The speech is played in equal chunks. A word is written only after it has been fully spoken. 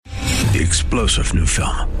The explosive new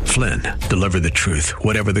film, Flynn, deliver the truth,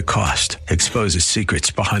 whatever the cost, exposes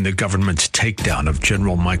secrets behind the government's takedown of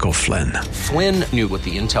General Michael Flynn. Flynn knew what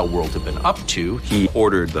the intel world had been up to. He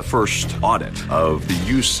ordered the first audit of the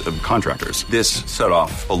use of contractors. This set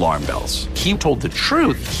off alarm bells. He told the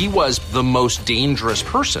truth. He was the most dangerous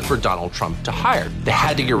person for Donald Trump to hire. They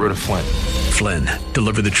had to get rid of Flynn. Flynn,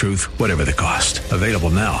 deliver the truth, whatever the cost. Available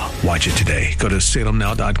now. Watch it today. Go to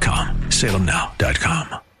salemnow.com.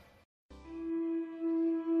 salemnow.com.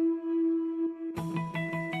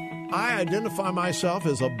 I identify myself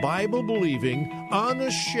as a Bible-believing,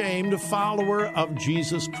 unashamed follower of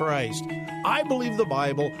Jesus Christ. I believe the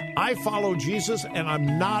Bible, I follow Jesus, and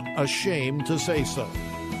I'm not ashamed to say so.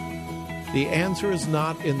 The answer is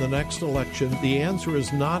not in the next election. The answer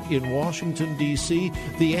is not in Washington, D.C.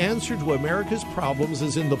 The answer to America's problems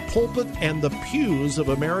is in the pulpit and the pews of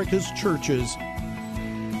America's churches.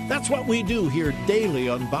 That's what we do here daily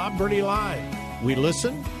on Bob Burney Live. We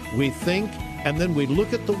listen, we think, and then we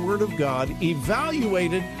look at the Word of God,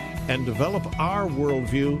 evaluate it, and develop our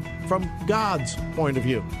worldview from God's point of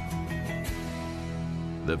view.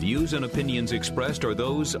 The views and opinions expressed are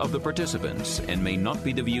those of the participants and may not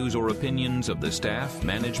be the views or opinions of the staff,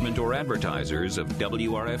 management, or advertisers of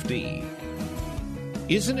WRFD.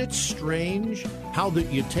 Isn't it strange how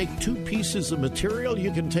that you take two pieces of material,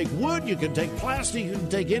 you can take wood, you can take plastic, you can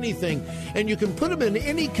take anything, and you can put them in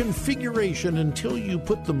any configuration until you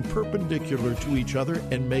put them perpendicular to each other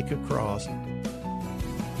and make a cross.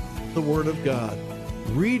 The Word of God.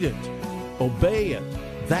 Read it. Obey it.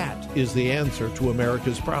 That is the answer to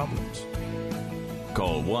America's problems.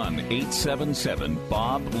 Call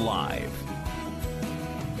 1-877-BOB-LIVE.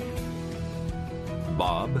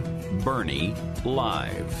 Bob Burney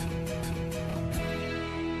Live.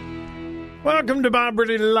 Welcome to Bob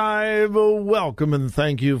Burney Live. Welcome and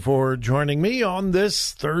thank you for joining me on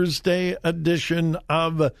this Thursday edition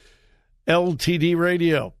of LTD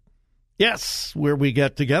Radio. Yes, where we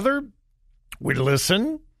get together, we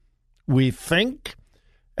listen, we think,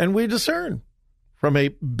 and we discern from a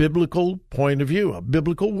biblical point of view, a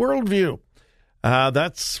biblical worldview.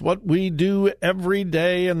 That's what we do every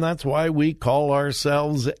day, and that's why we call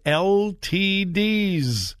ourselves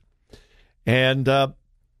LTDs. And can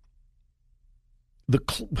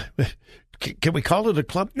we call it a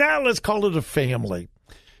club? Now let's call it a family.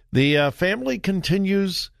 The family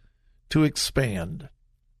continues to expand,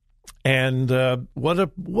 and what a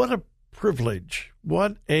privilege!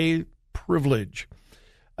 What a privilege!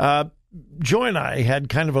 Joy and I had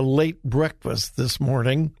kind of a late breakfast this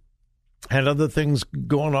morning. Had other things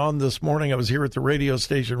going on this morning. I was here at the radio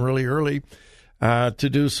station really early to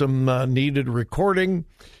do some needed recording.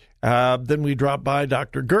 Then we dropped by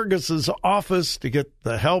Dr. Gergis's office to get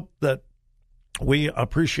the help that we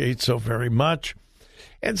appreciate so very much.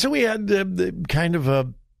 And so we had kind of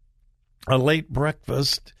a late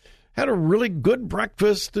breakfast. Had a really good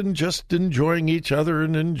breakfast and just enjoying each other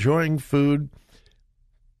and enjoying food.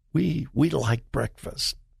 We like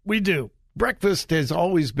breakfast. We do. Breakfast has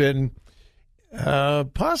always been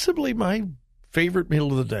possibly my favorite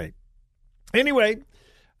meal of the day. Anyway,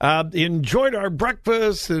 enjoyed our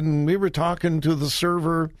breakfast, and we were talking to the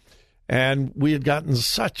server, and we had gotten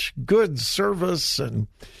such good service. And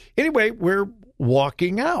anyway, we're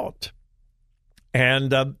walking out.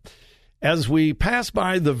 And as we pass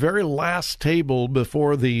by the very last table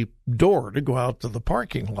before the door to go out to the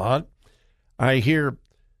parking lot, I hear,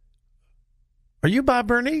 "Are you Bob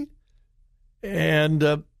Burney?"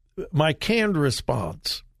 And my canned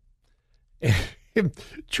response,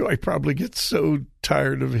 Joy probably gets so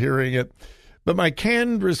tired of hearing it, but my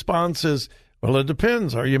canned response is, "Well, it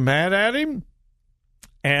depends. Are you mad at him?"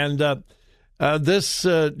 And this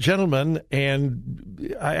gentleman,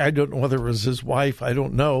 and I don't know whether it was his wife, I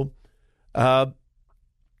don't know,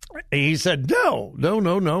 he said, no.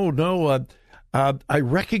 I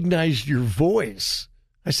recognized your voice.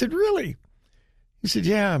 I said, "Really?" He said,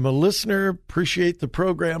 "Yeah, I'm a listener, appreciate the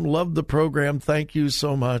program, love the program, thank you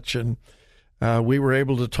so much." And we were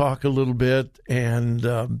able to talk a little bit, and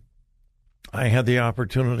I had the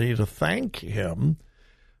opportunity to thank him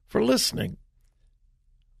for listening.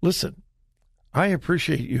 Listen, I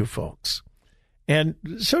appreciate you folks, and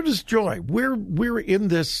so does Joy. We're in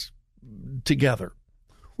this together.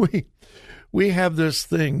 We have this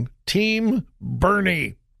thing, Team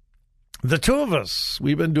Burney. The two of us,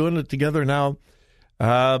 we've been doing it together now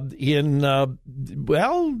not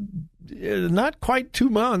quite 2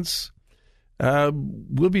 months.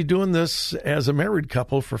 We'll be doing this as a married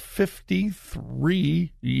couple for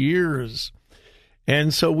 53 years.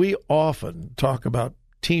 And so we often talk about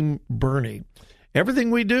Team Burney. Everything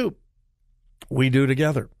we do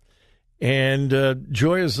together. And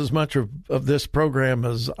Joy is as much of this program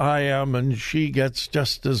as I am, and she gets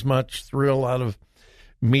just as much thrill out of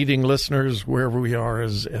meeting listeners wherever we are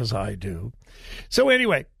as I do. So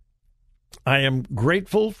anyway, I am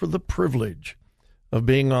grateful for the privilege of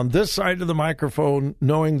being on this side of the microphone,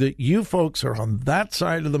 knowing that you folks are on that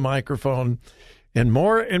side of the microphone, and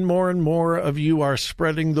more and more and more of you are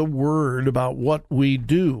spreading the word about what we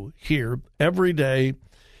do here every day.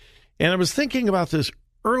 And I was thinking about this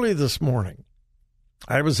early this morning.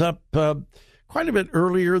 I was up quite a bit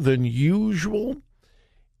earlier than usual,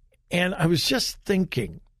 and I was just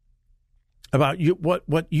thinking about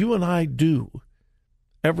what you and I do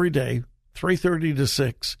every day, 3:30 to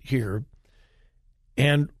 6 here,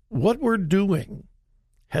 and what we're doing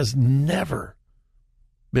has never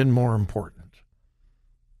been more important.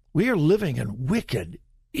 We are living in wicked,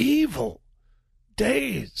 evil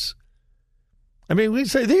days. I mean, we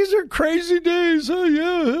say, these are crazy days. Oh,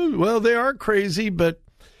 yeah. Well, they are crazy, but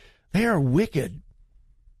they are wicked,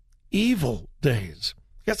 evil days.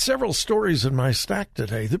 Got several stories in my stack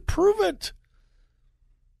today that prove it.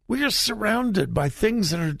 We are surrounded by things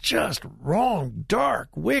that are just wrong, dark,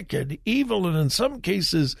 wicked, evil, and in some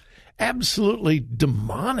cases, absolutely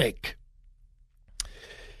demonic.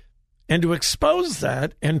 And to expose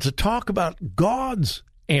that and to talk about God's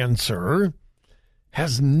answer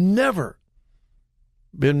has never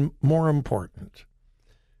been more important.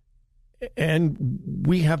 And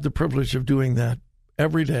we have the privilege of doing that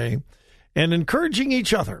every day and encouraging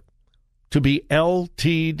each other to be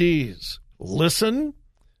LTDs. Listen,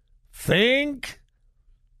 think,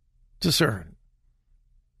 discern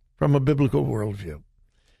from a biblical worldview.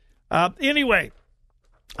 Anyway,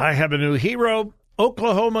 I have a new hero,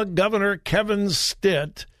 Oklahoma Governor Kevin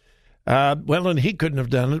Stitt. And he couldn't have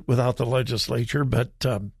done it without the legislature, but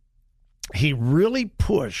he really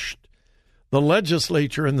pushed the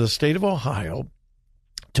legislature in the state of Ohio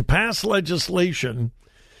to pass legislation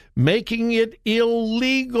making it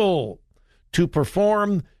illegal to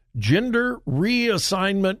perform gender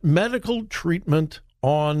reassignment medical treatment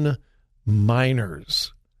on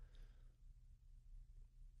minors.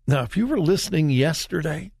 Now, if you were listening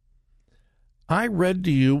yesterday, I read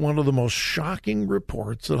to you one of the most shocking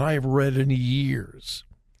reports that I have read in years.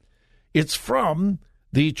 It's from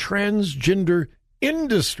the transgender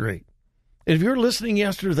industry. And if you're listening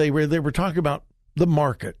yesterday, where they were talking about the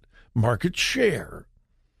market share,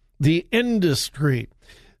 the industry,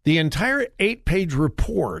 the entire 8-page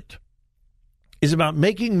report is about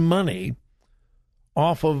making money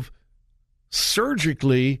off of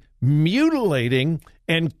surgically mutilating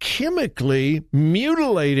and chemically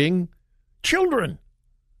mutilating children.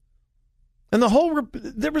 And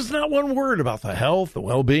there was not one word about the health, the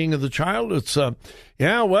well-being of the child. It's,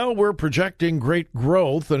 we're projecting great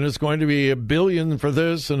growth, and it's going to be $1 billion for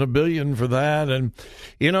this and $1 billion for that. And,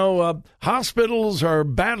 hospitals are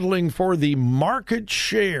battling for the market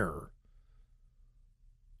share.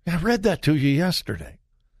 I read that to you yesterday.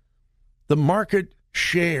 The market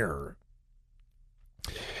share.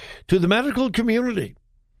 To the medical community,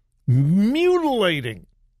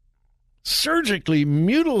 surgically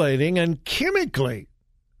mutilating and chemically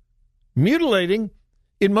mutilating,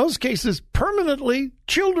 in most cases permanently,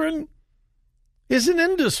 children is an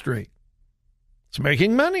industry. It's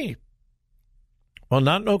making money. Well,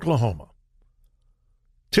 not in Oklahoma.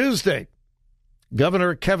 Tuesday,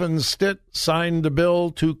 Governor Kevin Stitt signed a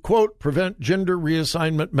bill to, quote, prevent gender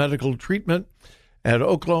reassignment medical treatment at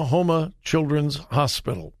Oklahoma Children's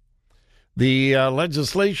Hospital. The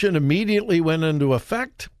legislation immediately went into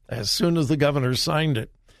effect as soon as the governor signed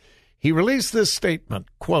it. He released this statement,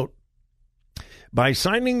 quote, by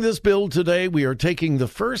signing this bill today, we are taking the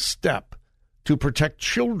first step to protect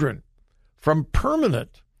children from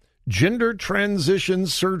permanent gender transition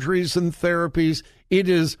surgeries and therapies. It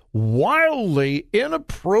is wildly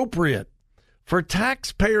inappropriate for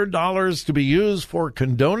taxpayer dollars to be used for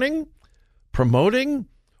condoning, promoting,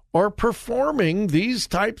 or performing these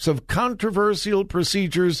types of controversial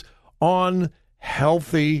procedures on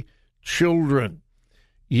healthy children.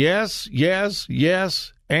 Yes, yes,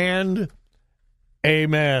 yes, and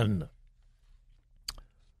amen.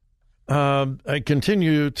 I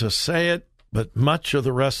continue to say it, but much of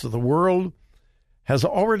the rest of the world has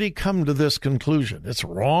already come to this conclusion. It's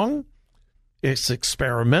wrong. It's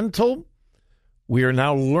experimental. We are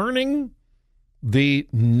now learning the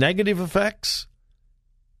negative effects,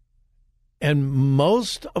 and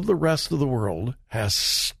most of the rest of the world has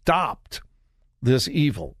stopped this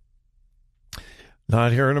evil.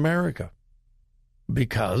 Not here in America,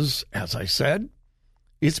 because, as I said,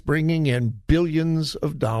 it's bringing in billions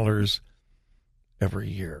of dollars every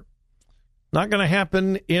year. Not going to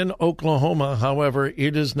happen in Oklahoma. However,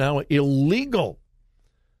 it is now illegal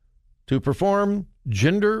to perform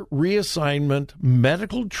gender reassignment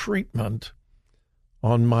medical treatment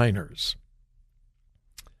on minors.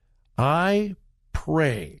 I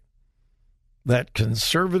pray that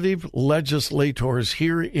conservative legislators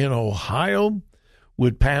here in Ohio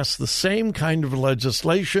would pass the same kind of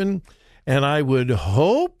legislation, and I would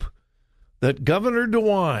hope that Governor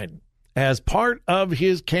DeWine, as part of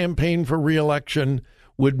his campaign for re-election,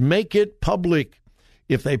 would make it public.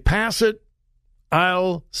 If they pass it,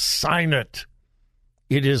 I'll sign it.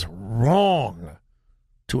 It is wrong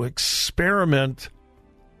to experiment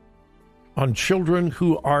on children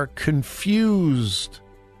who are confused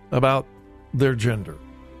about their gender.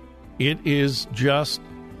 It is just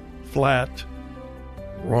flat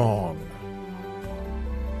wrong.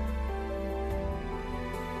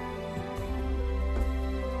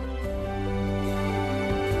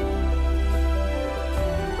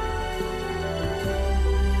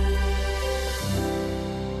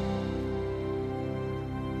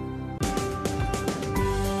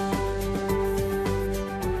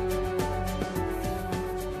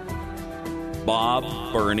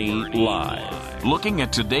 Bob Burney Live. Looking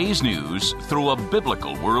at today's news through a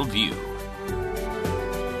biblical worldview.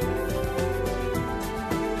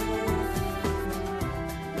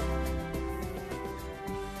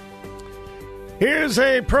 Here's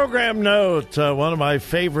a program note. One of my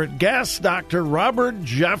favorite guests, Dr. Robert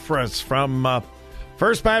Jeffress from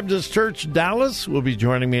First Baptist Church, Dallas, will be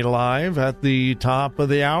joining me live at the top of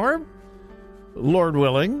the hour, Lord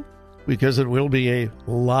willing, because it will be a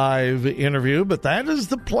live interview, but that is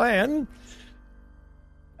the plan.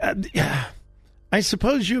 I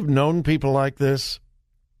suppose you've known people like this.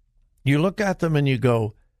 You look at them and you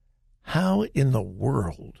go, how in the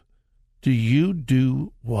world do you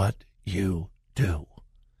do what you do?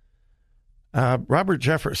 Robert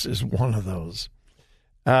Jeffress is one of those.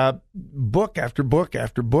 Book after book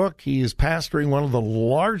after book, he is pastoring one of the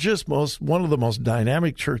largest, one of the most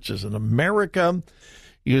dynamic churches in America.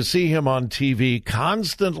 You see him on TV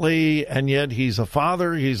constantly, and yet he's a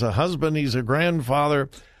father, he's a husband, he's a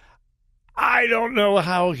grandfather. I don't know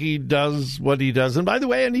how he does what he does. And by the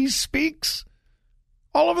way, and he speaks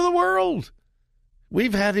all over the world.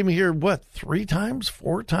 We've had him here, 3 times,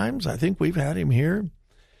 4 times? I think we've had him here.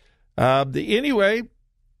 Anyway,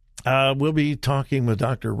 we'll be talking with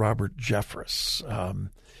Dr. Robert Jeffress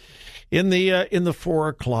in the 4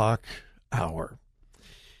 o'clock hour.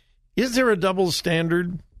 Is there a double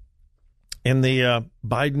standard in the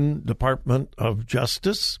Biden Department of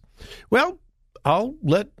Justice? Well, I'll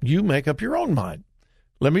let you make up your own mind.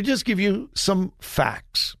 Let me just give you some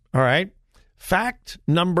facts, all right? Fact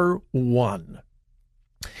number 1.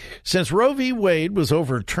 Since Roe v. Wade was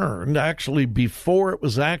overturned, actually before it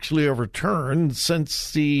was actually overturned,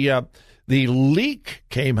 since the leak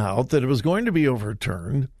came out that it was going to be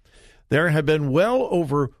overturned, there have been well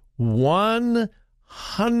over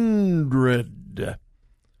 100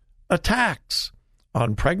 attacks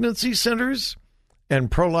on pregnancy centers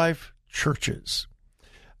and pro-life churches.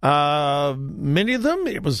 Many of them,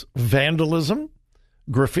 it was vandalism,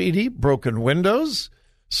 graffiti, broken windows.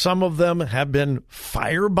 Some of them have been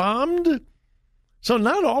firebombed. So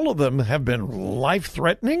not all of them have been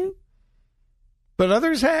life-threatening, but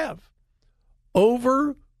others have.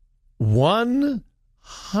 Over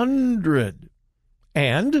 100.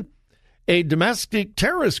 And a domestic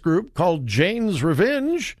terrorist group called Jane's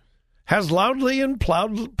Revenge has loudly and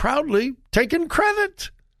proudly taken credit.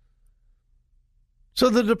 So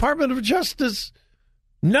the Department of Justice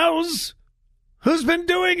knows who's been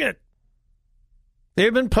doing it.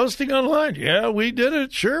 They've been posting online. Yeah, we did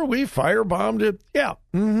it. Sure, we firebombed it. Yeah.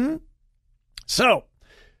 Mm-hmm. So,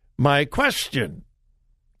 my question.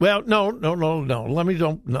 Well, no.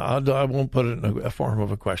 I won't put it in a form of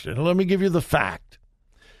a question. Let me give you the fact.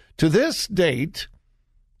 To this date,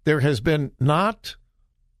 there has been not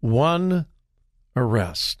one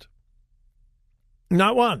arrest.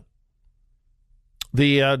 Not one.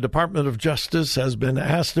 The Department of Justice has been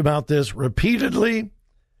asked about this repeatedly.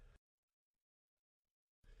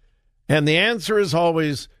 And the answer is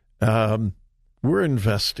always, we're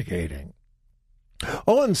investigating.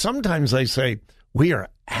 Oh, and sometimes they say, we are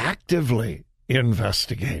actively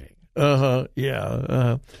investigating. But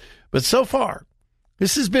so far,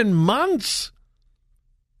 this has been months,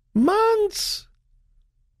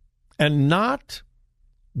 and not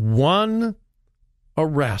one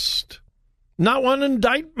arrest, not one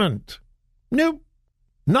indictment. Nope,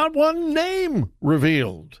 not one name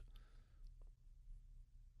revealed.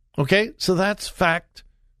 Okay, so that's fact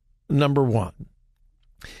number 1.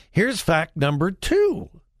 Here's fact number 2.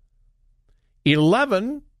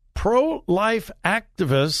 11 pro-life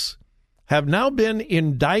activists have now been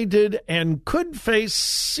indicted and could face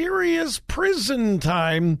serious prison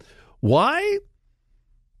time. Why?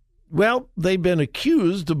 Well, they've been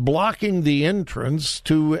accused of blocking the entrance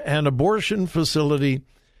to an abortion facility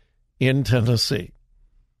in Tennessee.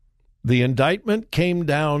 The indictment came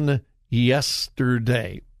down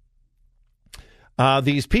yesterday.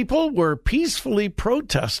 These people were peacefully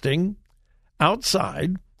protesting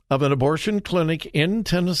outside of an abortion clinic in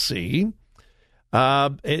Tennessee.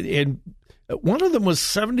 And one of them was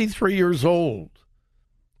 73 years old.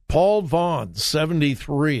 Paul Vaughn,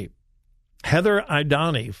 73. Heather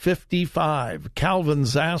Idani, 55. Calvin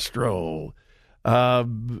Zastro,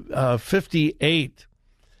 58.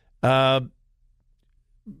 There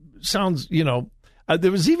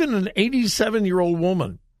was even an 87-year-old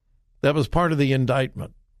woman that was part of the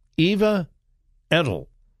indictment. Eva Edel,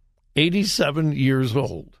 87 years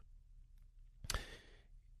old.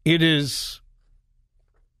 It is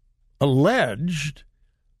alleged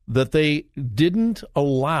that they didn't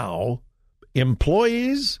allow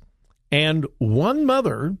employees and one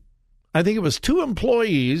mother, I think it was 2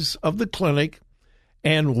 employees of the clinic,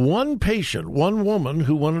 and one patient, one woman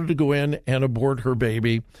who wanted to go in and abort her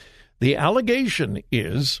baby. The allegation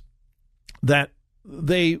is that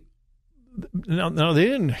they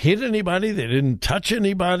didn't hit anybody, they didn't touch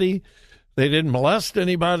anybody, they didn't molest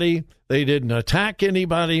anybody, they didn't attack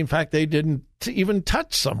anybody. In fact, they didn't even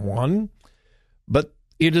touch someone. But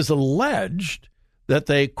it is alleged that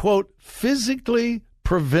they, quote, physically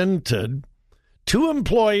prevented 2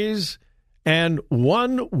 employees and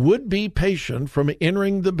one would-be patient from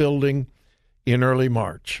entering the building in early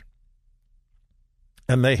March.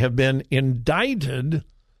 And they have been indicted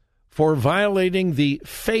for violating the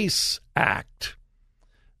FACE Act.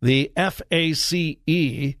 The FACE,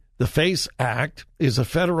 the FACE Act, is a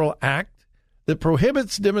federal act that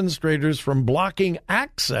prohibits demonstrators from blocking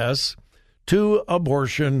access to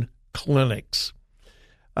abortion clinics.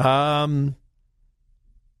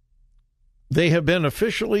 They have been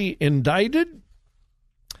officially indicted.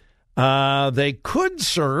 They could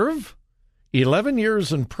serve 11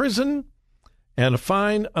 years in prison and a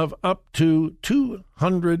fine of up to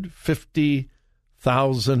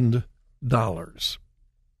 $250,000.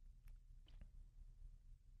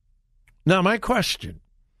 Now, my question.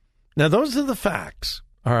 Now, those are the facts,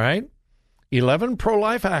 all right? 11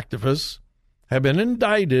 pro-life activists have been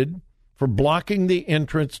indicted for blocking the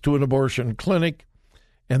entrance to an abortion clinic,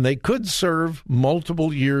 and they could serve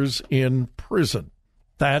multiple years in prison.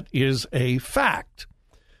 That is a fact.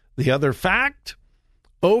 The other fact,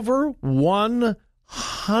 over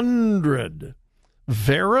 100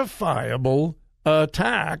 verifiable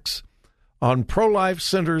attacks on pro-life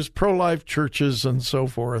centers, pro-life churches, and so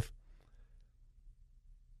forth.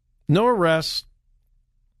 No arrests,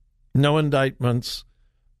 no indictments,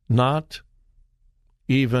 not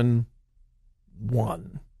even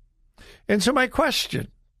one. And so my question,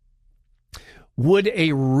 would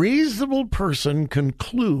a reasonable person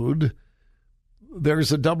conclude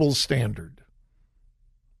there's a double standard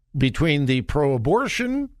between the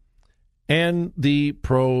pro-abortion and the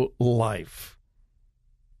pro-life?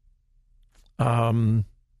 Like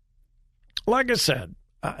I said,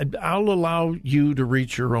 I'll allow you to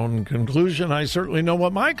reach your own conclusion. I certainly know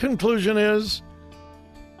what my conclusion is,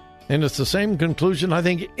 and it's the same conclusion I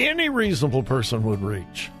think any reasonable person would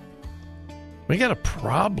reach. We got a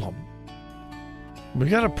problem. We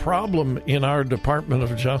got a problem in our Department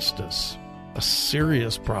of Justice, a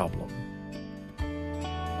serious problem.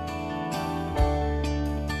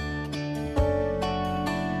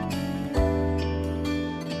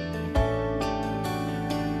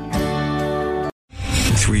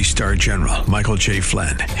 Three-star General Michael J.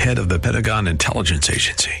 Flynn, head of the Pentagon Intelligence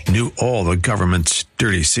Agency, knew all the government's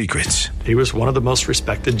dirty secrets. He was one of the most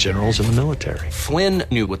respected generals in the military. Flynn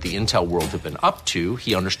knew what the intel world had been up to.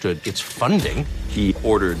 He understood its funding. He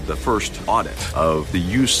ordered the first audit of the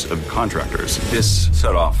use of contractors. This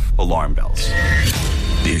set off alarm bells.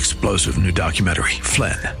 The explosive new documentary,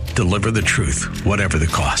 Flynn, Deliver the Truth, Whatever the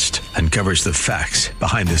Cost, uncovers the facts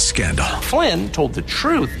behind this scandal. Flynn told the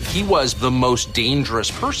truth. He was the most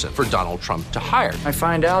dangerous person for Donald Trump to hire. I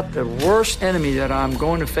find out the worst enemy that I'm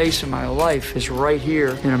going to face in my life is right here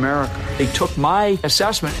in America. They took my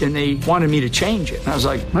assessment and they wanted me to change it. And I was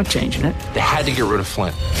like, I'm not changing it. They had to get rid of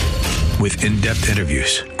Flynn. With in-depth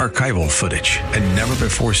interviews, archival footage, and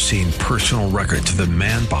never-before-seen personal records of the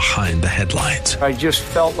man behind the headlines. I just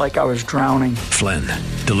felt like I was drowning. Flynn,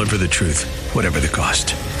 Deliver the Truth, Whatever the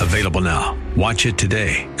Cost. Available now. Watch it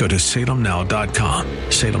today. Go to salemnow.com.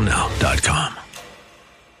 salemnow.com.